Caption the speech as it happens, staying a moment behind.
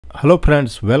Hello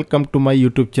friends, welcome to my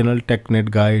YouTube channel TechNet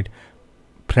Guide.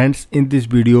 Friends, in this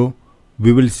video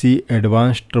we will see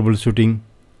advanced troubleshooting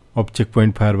of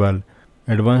CheckPoint Firewall,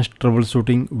 advanced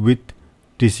troubleshooting with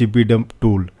TCPDump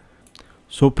tool.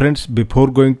 So friends, before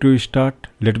going to start,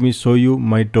 let me show you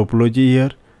my topology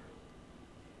here.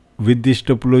 With this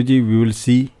topology we will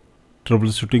see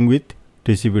troubleshooting with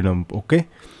TCPDump. Okay,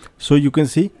 so you can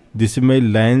see this is my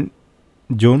LAN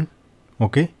zone,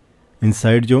 okay,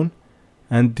 inside zone,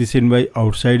 and this is my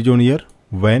outside zone here,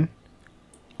 WAN,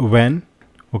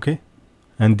 okay,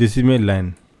 and this is my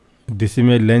LAN. This is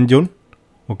my LAN zone,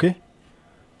 okay.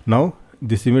 Now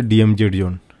this is my DMZ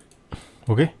zone,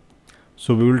 okay.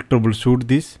 So we will troubleshoot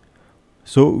this.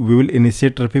 So we will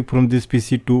initiate traffic from this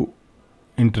PC to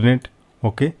internet,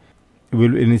 okay. We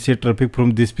will initiate traffic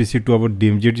from this PC to our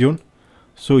DMZ zone.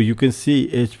 So you can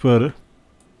see as per.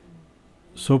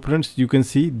 So friends, you can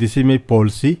see this is my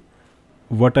policy.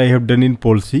 What I have done in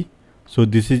policy. So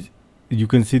this is, you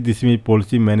can see this is my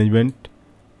policy: management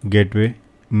gateway,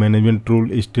 management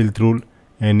rule, stealth rule,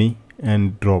 any,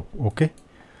 and drop. Okay.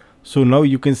 So now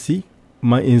you can see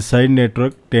my inside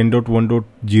network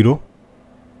 10.1.0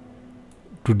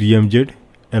 to DMZ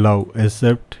allow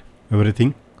accept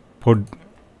everything for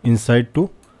inside to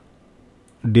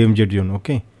DMZ zone.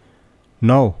 Okay.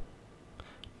 Now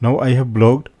I have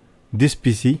blocked this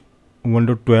PC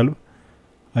 1.12.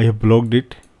 I have blocked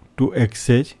it to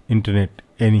access internet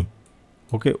any.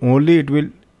 Okay, only it will.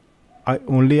 I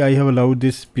have allowed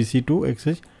this PC to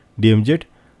access DMZ,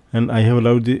 and I have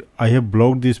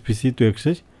blocked this PC to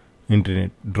access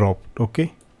internet dropped.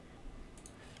 Okay,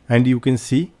 and you can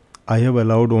see I have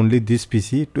allowed only this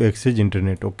PC to access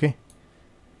internet. Okay,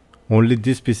 only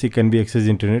this PC can be access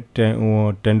internet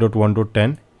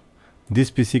 10.1.10.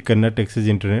 This PC cannot access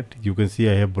internet. You can see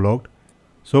I have blocked.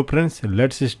 So friends,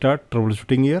 let's start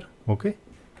troubleshooting here. Okay,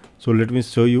 so let me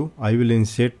show you. I will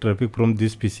insert traffic from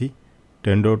this PC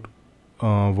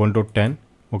 10.1.10.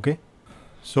 okay,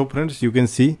 so friends, you can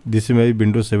see this is my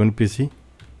Windows 7 PC.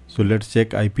 So let's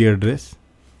check IP address.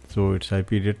 So it's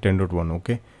IP address 10.1.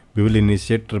 okay, we will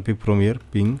initiate traffic from here.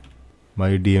 Ping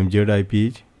my DMZ IP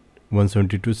is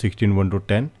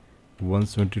 172.16.1.10,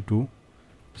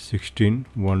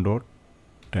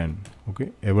 172.16.1.10.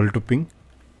 okay, able to ping.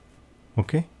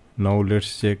 Okay, now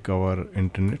let's check our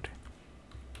internet.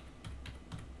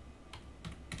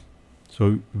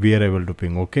 So we are able to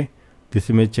ping. Okay, this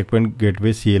is my CheckPoint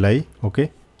gateway CLI.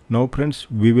 Okay, now friends,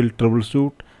 we will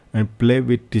troubleshoot and play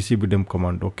with TCPDump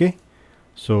command. Okay,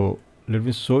 so let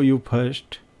me show you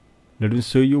first. Let me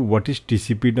show you what is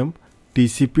TCPDump.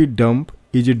 TCPDump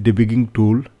is a debugging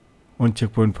tool on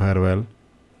CheckPoint Firewall.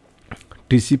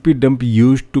 TCPDump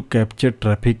used to capture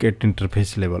traffic at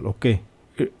interface level. Okay,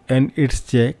 and it's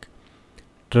check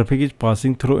traffic is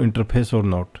passing through interface or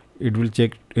not. It will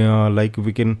check like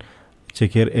we can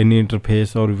check here any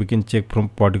interface, or we can check from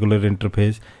particular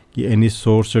interface any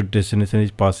source or destination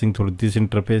is passing through this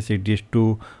interface,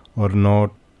 ATS2 or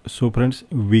not. So friends,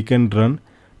 we can run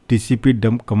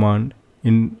TCPDump command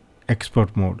in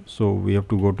expert mode. So we have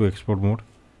to go to expert mode,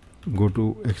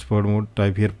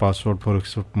 type here password for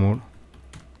expert mode.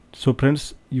 So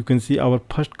friends, you can see our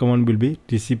first command will be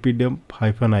TCPDump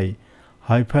 -i.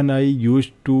 -i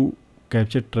used to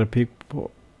capture traffic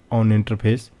on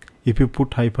interface. If you put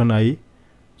 -i,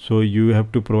 so you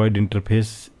have to provide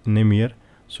interface name here.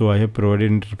 So I have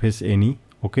provided interface any.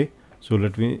 Okay, so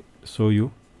let me show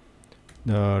you.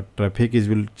 The traffic is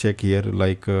will check here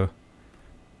like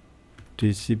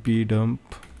TCPDump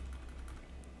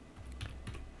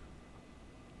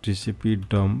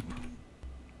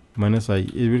 -i.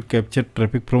 It will capture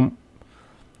traffic from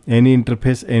any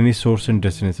interface, any source and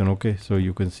destination. Okay, so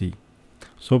you can see.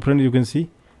 So friends, you can see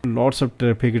lots of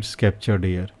traffic is captured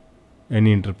here,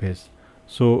 any interface.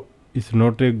 So it's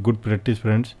not a good practice,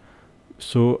 friends.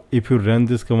 So if you run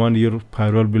this command, your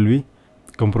firewall will be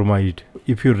compromised.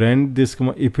 If you run this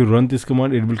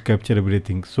command, it will capture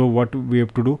everything. So what we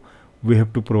have to do, we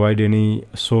have to provide any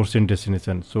source and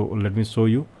destination. So let me show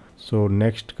you. So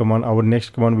next command, our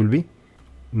next command will be,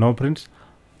 now friends,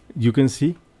 you can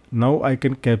see now I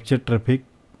can capture traffic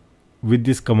with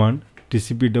this command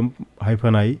TCPDump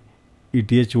 -i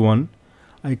ETH1.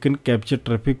 I can capture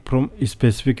traffic from a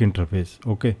specific interface.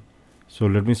 Okay, so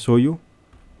let me show you.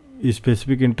 A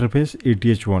specific interface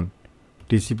ETH1,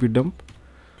 TCPDump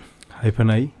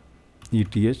 -i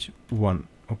ETH1.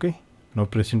 okay, now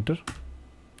press enter.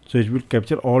 So it will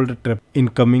capture all the traffic,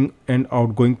 incoming and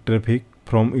outgoing traffic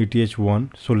from ETH1.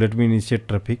 So let me initiate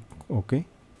traffic. Okay,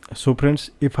 so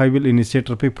friends, if I will initiate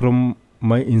traffic from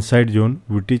my inside zone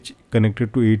which is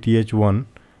connected to ETH1,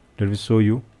 let me show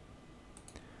you.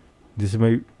 This is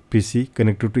my PC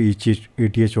connected to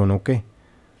ETH1. Okay,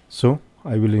 so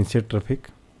I will insert traffic.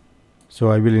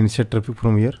 So I will insert traffic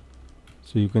from here.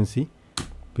 So you can see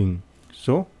ping.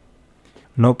 So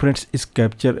now friends, is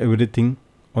capture everything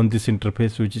on this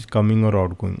interface which is coming or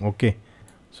outgoing. Okay,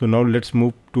 so now let's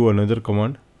move to another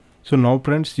command. So now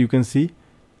friends, you can see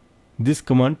this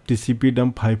command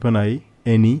TCPDump -i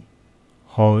any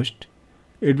host.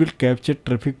 It will capture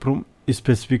traffic from a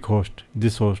specific host,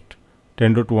 this host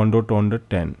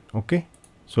 10.1.1.10. okay,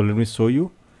 so let me show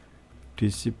you.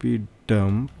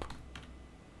 TCPDump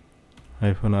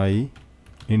 -i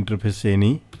interface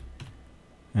any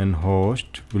and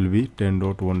host will be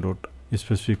 10.1.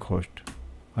 specific host.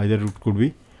 Either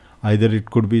it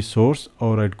could be source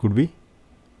or it could be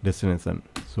destination.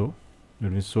 So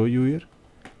let me show you here.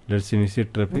 Let's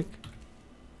initiate traffic.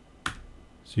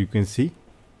 So you can see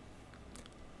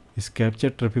is capture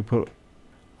traffic for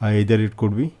either it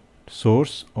could be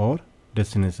source or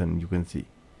destination. You can see.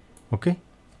 Okay,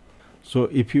 so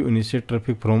if you initiate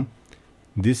traffic from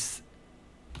this,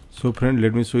 so friend,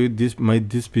 let me show you this.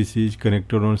 This PC is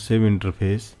connected on same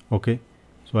interface. Okay,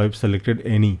 so I have selected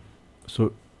any,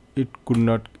 so it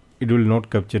will not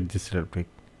capture this traffic.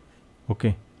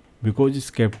 Okay, because it's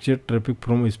captured traffic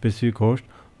from a specific host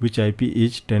which IP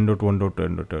is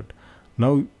 10.1.10.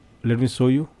 Now let me show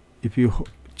you. If you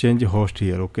change host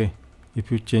here, okay,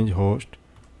 if you change host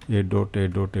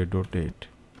 8.8.8.8,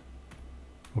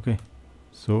 okay,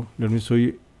 so let me show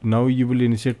you. Now you will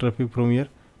initiate traffic from here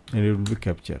and it will be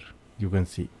capture. You can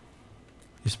see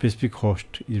a specific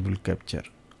host it will capture,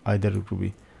 either it will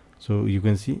be. So you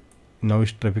can see now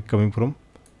is traffic coming from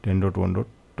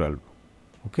 10.1.12.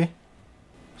 okay,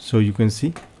 so you can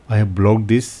see I have blocked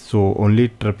this, so only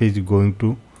traffic is going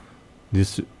to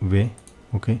this way.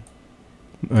 Okay,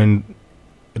 and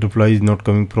reply is not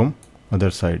coming from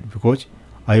other side because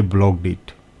I blocked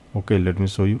it. Okay, let me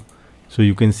show you. So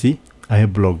you can see I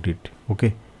have blocked it.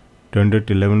 Okay,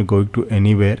 10.11 going to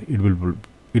anywhere, it will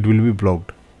be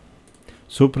blocked.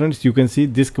 So friends, you can see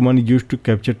this command is used to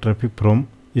capture traffic from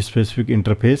a specific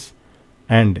interface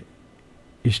and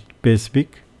a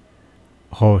specific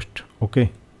host.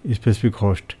 Okay, a specific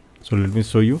host. So let me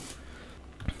show you.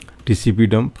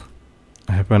 TCPDump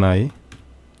 -i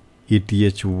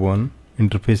ETH1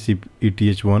 interface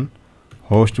ETH1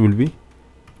 host will be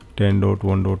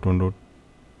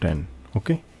 10.1.1.10.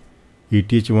 okay,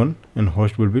 ETH1 and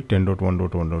host will be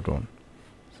 10.1.1.1.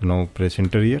 so now press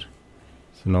enter here.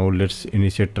 So now let's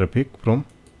initiate traffic from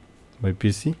my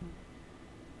PC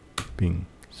ping.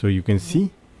 So you can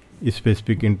see a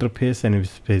specific interface and a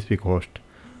specific host.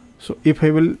 So if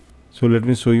I will, so let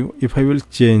me show you. If I will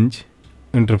change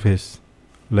interface,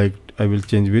 like I will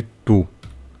change with 2.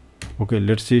 Okay,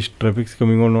 let's see if traffic is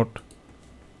coming or not.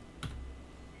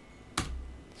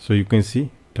 So you can see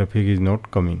traffic is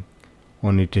not coming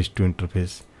on ETH2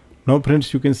 interface. Now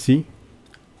friends, you can see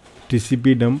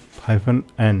TCPDump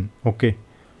 -n. okay,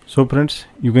 so friends,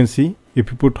 you can see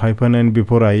if you put -n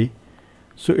before I,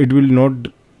 so it will not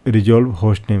resolve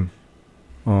host name.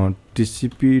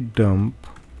 TCPDump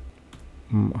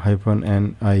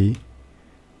 -ni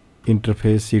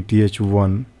interface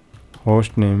ETH1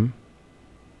 host name,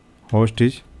 host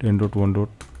is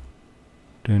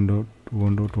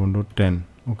 10.1.1.10.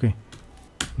 okay,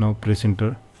 now press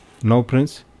enter. Now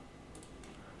friends,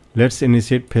 let's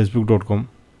initiate facebook.com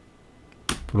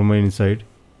from my inside.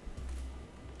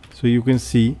 So you can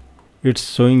see it's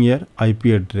showing here IP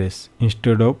address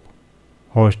instead of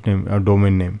host name or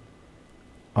domain name.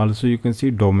 Also you can see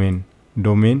domain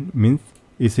means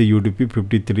it's a UDP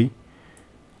 53.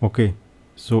 okay,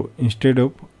 so instead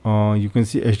of you can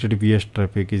see HTTPS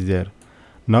traffic is there.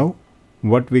 Now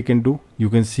what we can do, you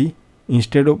can see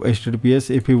instead of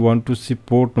HTTPS, if we want to see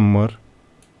port number,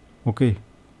 okay,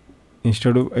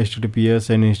 instead of HTTPS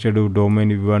and instead of domain,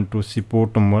 we want to see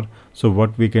port number. So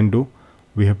what we can do,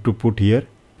 we have to put here.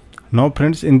 Now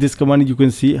friends, in this command you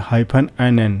can see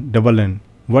 -n double n.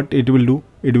 What it will do,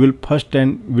 it will first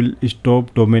and will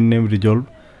stop domain name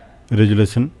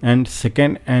resolution, and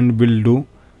second and will do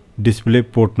display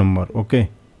port number. okay,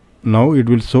 now it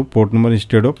will show port number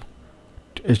instead of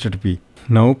HTTP.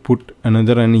 Now put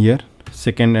another n here,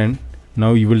 second n.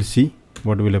 Now you will see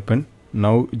what will happen.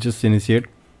 Now just initiate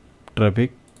traffic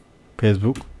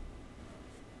Facebook.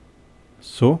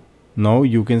 So now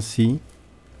you can see,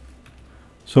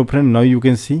 so friend, now you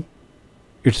can see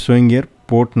it's showing here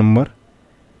port number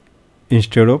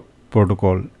instead of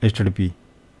protocol HTTP.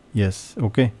 Yes,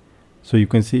 okay, so you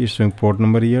can see it's showing port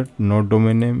number here, not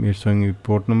domain name. It's showing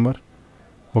port number.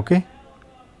 Okay,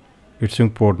 it's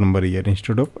showing port number here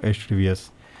instead of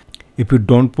HTTPS. If you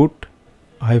don't put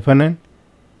 -n,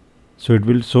 so it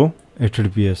will show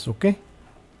HTTPS. Okay,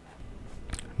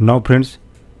 now friends,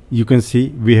 you can see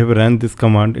we have run this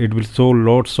command. It will show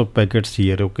lots of packets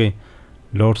here. Okay,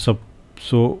 lots of,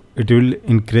 so it will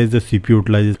increase the CPU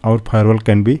utilization. Our firewall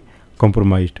can be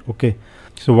compromised. Okay,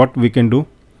 so what we can do,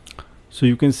 so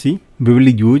you can see we will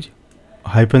use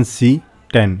 -c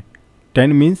 10.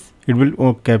 10 means it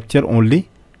will capture only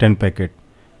 10 packet.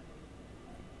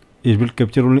 It will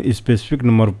capture only a specific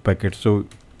number of packets. So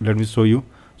let me show you.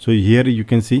 So here you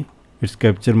can see it's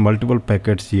capture multiple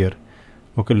packets here.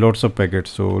 Okay, lots of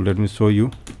packets. So let me show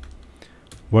you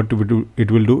what we do.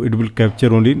 It will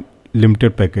capture only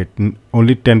limited packet,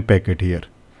 only 10 packet here.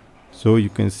 So you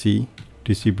can see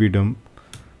TCPDump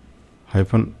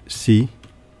 -c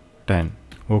 10.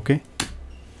 Okay,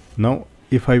 now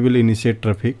if I will initiate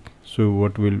traffic, so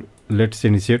what will, let's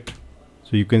initiate.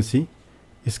 So you can see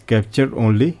it's captured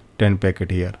only 10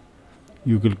 packet here.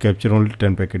 You will capture only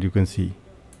 10 packet, you can see.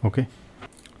 Okay,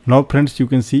 now friends, you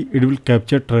can see it will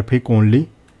capture traffic only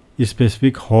a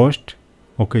specific host.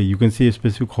 Okay, you can see a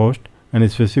specific host and a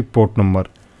specific port number.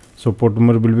 So port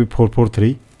number will be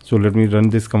 443. So let me run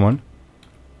this command.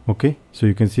 Okay, so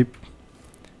you can see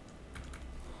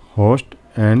host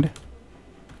and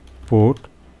port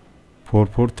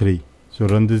 443. So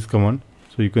run this command.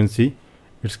 So you can see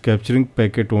it's capturing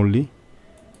packet only.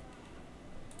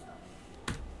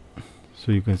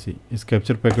 So you can see it's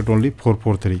capture packet only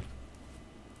 443.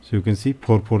 So you can see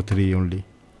 443 only.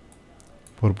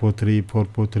 443,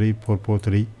 443,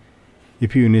 443.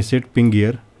 If you initiate ping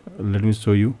here, let me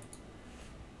show you.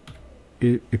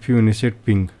 If you initiate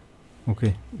ping,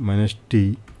 okay,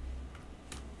 -t,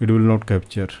 it will not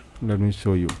capture. Let me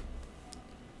show you.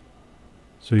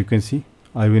 So you can see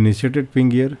I've initiated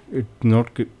ping here, it's not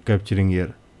capturing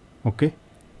here. Okay,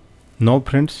 now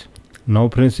friends,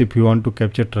 if you want to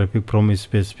capture traffic from a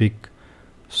specific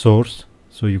source,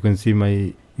 so you can see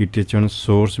my ETH1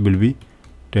 source will be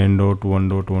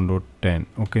 10.1.1.10.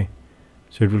 okay,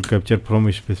 so it will capture from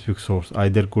a specific source.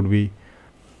 Either could be,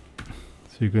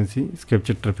 so you can see it's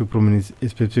captured traffic from a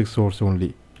specific source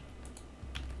only.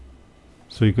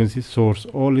 So you can see source,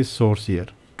 all is source here.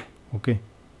 Okay,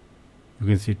 you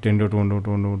can see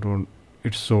 10.1.1.1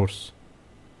 its source.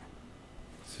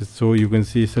 So you can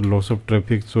see it's a loss of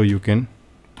traffic, so you can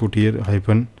put here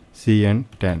 -c and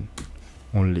 10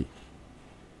 only.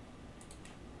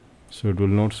 So it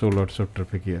will not show lots of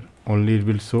traffic here, only it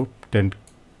will show 10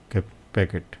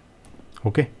 packet.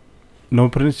 Okay, now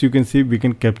friends, you can see we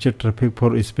can capture traffic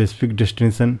for a specific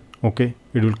destination. Okay,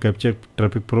 it will capture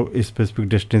traffic for a specific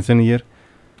destination here.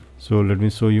 So let me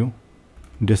show you.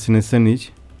 Destination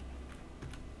is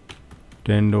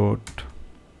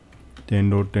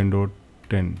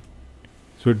 10.10.10.10.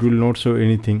 so it will not show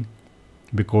anything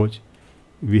because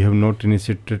we have not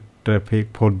initiated traffic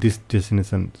for this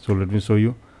destination. So let me show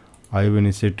you. I have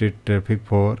initiated traffic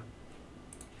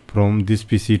from this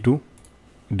PC to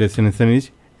destination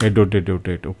is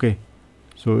 8.8.8. okay,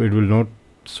 so it will not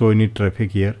show any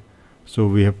traffic here. So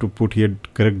we have to put here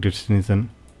correct destination.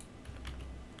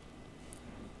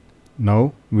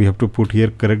 Now we have to put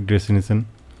here correct destination,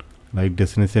 like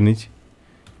destination is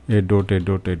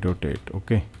 8.8.8.8.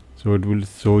 okay, so it will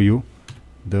show you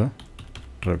the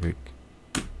traffic.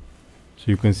 So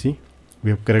you can see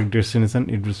we have correct destination,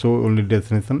 it will show only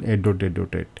destination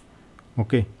 8.8.8.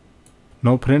 okay,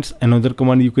 now friends, another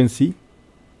command you can see,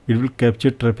 it will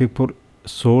capture traffic for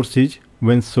source is,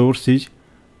 when source is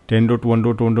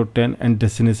 10.1.1.10 and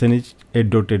destination is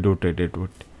 8.8.8.8.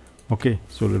 okay,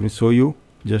 so let me show you.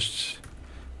 Just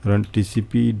run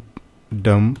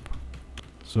TCPDump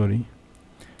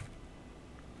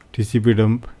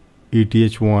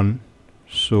ETH1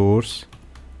 source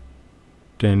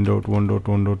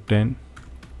 10.1.1.10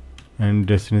 and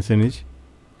destination is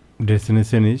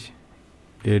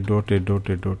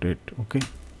 8.8.8.8. okay,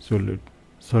 so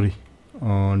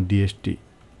on DST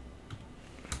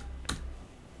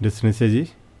destination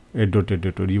is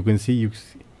 8.8.8. you can see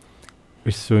it's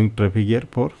showing traffic here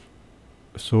for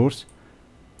source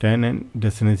 10 and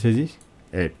destination is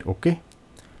 8. okay,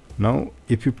 now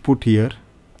if you put here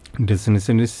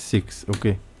destination is 6,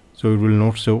 okay, so it will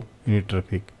not show any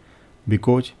traffic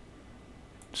because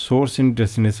source and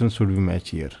destination should be matched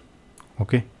here.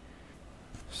 Okay,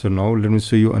 so now let me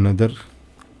show you another.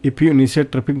 If you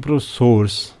initiate traffic from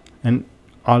source and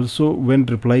also when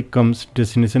reply comes,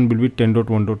 destination will be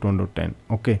 10.1.1.10.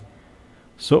 okay,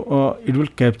 so it will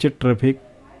capture traffic,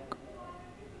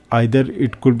 either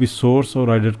it could be source or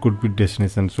either it could be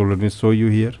destination. So let me show you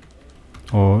here.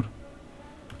 Or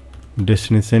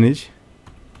destination is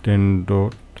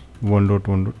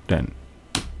 10.1.1.10.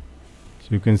 so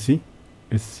you can see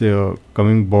it's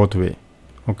coming both way.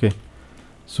 Okay,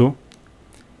 so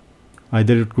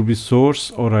either it could be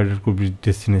source or either it could be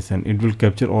destination. It will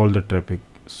capture all the traffic,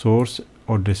 source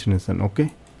or destination.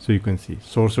 Okay, so you can see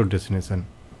source or destination,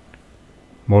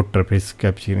 what traffic is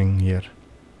capturing here.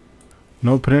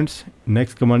 Now friends,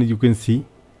 next command you can see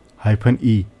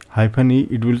 -e. -e,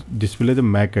 it will display the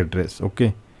MAC address.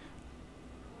 Okay,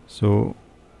 so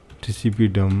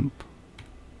TCPDump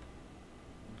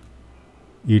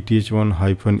eth1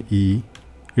 -e,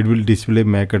 it will display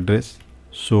MAC address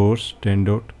source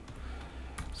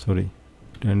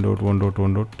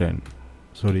 10.1.1.10,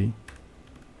 sorry,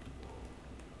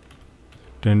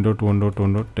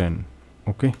 10.1.1.10.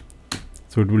 okay,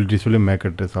 so it will display MAC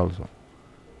address also.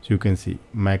 So you can see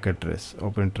MAC address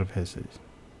of interfaces,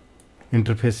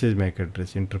 MAC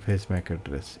address, interface MAC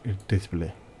address, it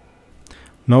display.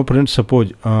 Now friends,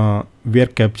 suppose we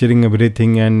are capturing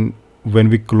everything, and when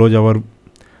we close our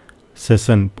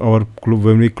session,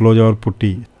 when we close our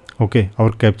putty, okay,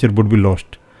 our capture would be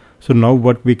lost. So now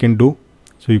what we can do,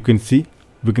 so you can see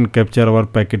we can capture our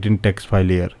packet in text file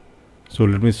here. So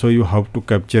let me show you how to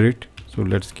capture it. So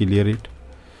let's clear it.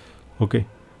 Okay,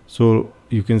 so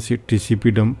you can see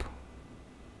TCPDump,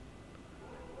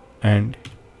 and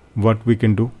what we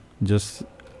can do, just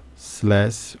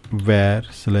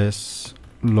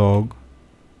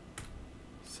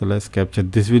 /var/log/capture.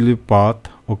 This will be path.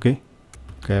 Okay,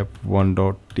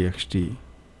 cap1.txt.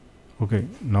 okay,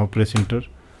 now press enter.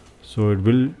 So it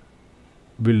will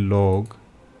log.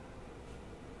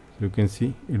 You can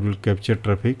see it will capture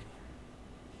traffic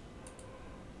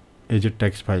as a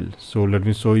text file. So let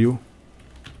me show you.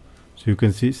 So you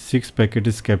can see 6 packet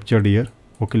is captured here.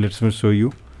 Okay, let me show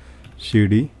you.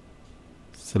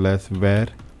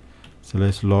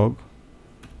 cd/var/log,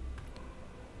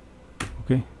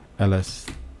 okay, ls.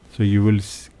 So you will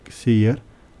see here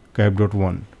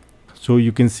cap.1. so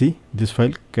you can see this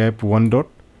file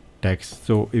cap1.txt.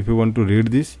 so if you want to read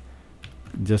this,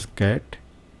 just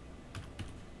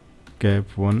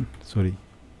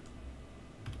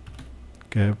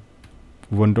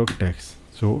cap1.txt.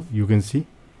 so you can see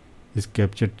is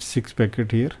captured 6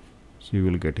 packet here. So you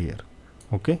will get here.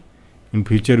 Okay, in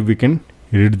future we can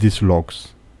read these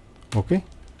logs. Okay,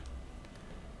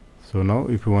 so now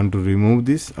if you want to remove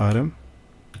this rm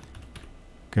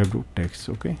cap.txt,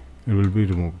 okay, it will be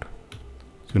removed.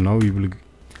 So now we will.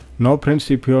 Now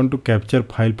friends, if you want to capture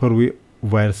file for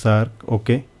Wireshark,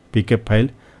 okay, pkf file,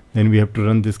 then we have to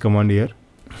run this command here.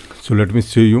 So let me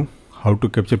show you how to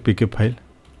capture pkf file.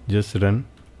 Just run.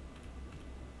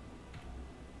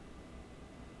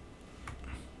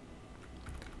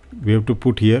 We have to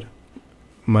put here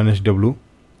 -w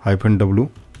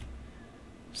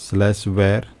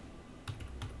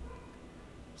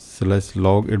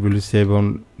 -var/log. it will be saved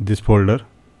on this folder,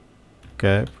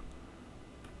 cap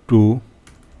to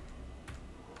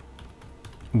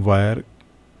wire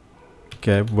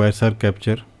cap Wireshark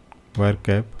capture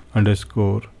wirecap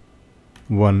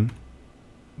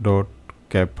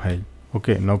 _1.cap file.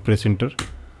 Okay, now press enter.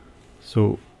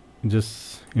 So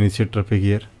just initiate traffic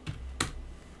here.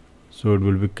 So it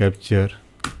will be capture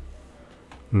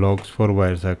logs for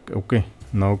Wireshark. Okay,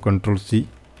 now control C.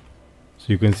 So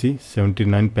you can see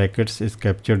 79 packets is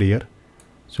captured here.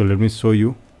 So let me show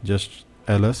you, just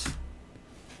ls.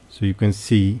 So you can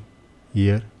see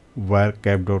here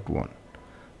wirecap.1.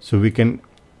 so we can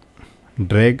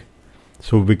drag,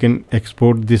 so we can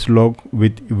export this log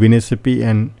with WinSAP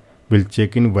and we'll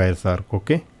check in Wireshark.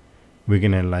 Okay, we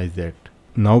can analyze that.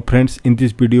 Now friends, in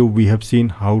this video we have seen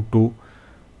how to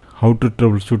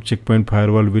troubleshoot checkpoint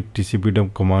firewall with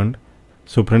TCPDump command.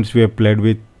 So friends, we have played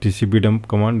with TCPDump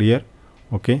command here.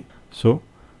 Okay, so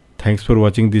thanks for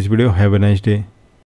watching this video. Have a nice day.